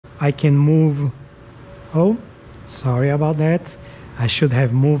I can move, oh, sorry about that. I should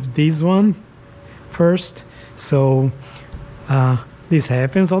have moved this one first. So this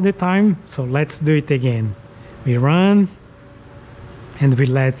happens all the time. So let's do it again. We run and we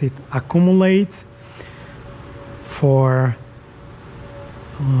let it accumulate for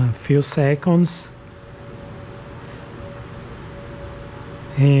a few seconds.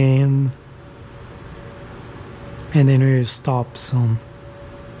 And then we stop soon.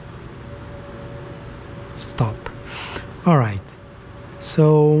 Stop. All right.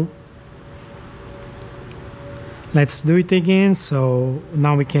 So let's do it again. So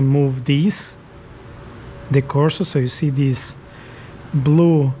now we can move the cursor. So you see this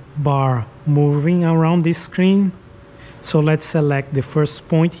blue bar moving around this screen. So let's select the first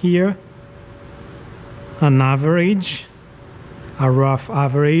point here, an average, a rough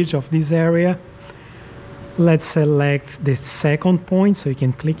average of this area. Let's select the second point, so you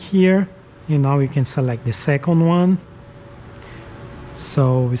can click here, and now you can select the second one.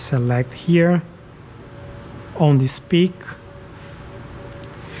 So we select here on this peak,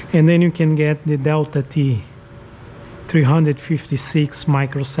 and then you can get the delta T, 356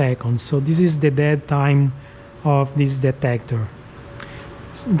 microseconds. So this is the dead time of this detector.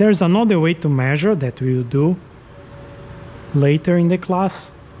 So there's another way to measure that we will do later in the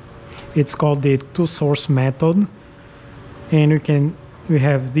class. It's called the two-source method, and we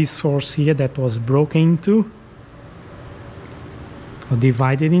have this source here that was broken into, or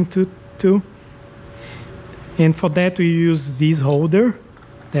divided into two, and for that we use this holder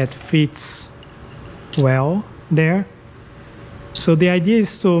that fits well there. So the idea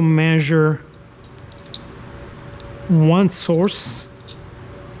is to measure one source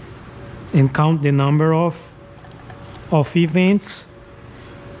and count the number of events.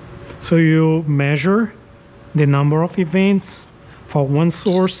 So you measure the number of events for one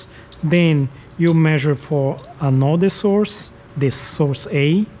source, then you measure for another source, this source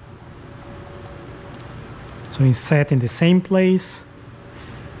A. So it's set in the same place.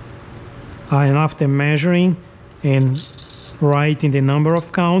 And after measuring and writing the number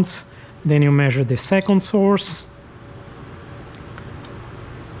of counts, then you measure the second source.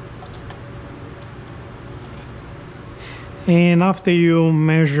 And after you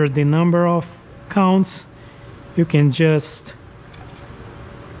measure the number of counts, you can just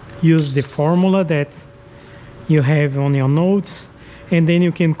use the formula that you have on your notes, and then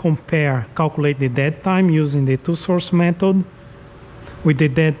you can calculate the dead time using the two-source method with the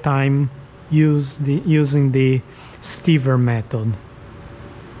dead time using the Stever method.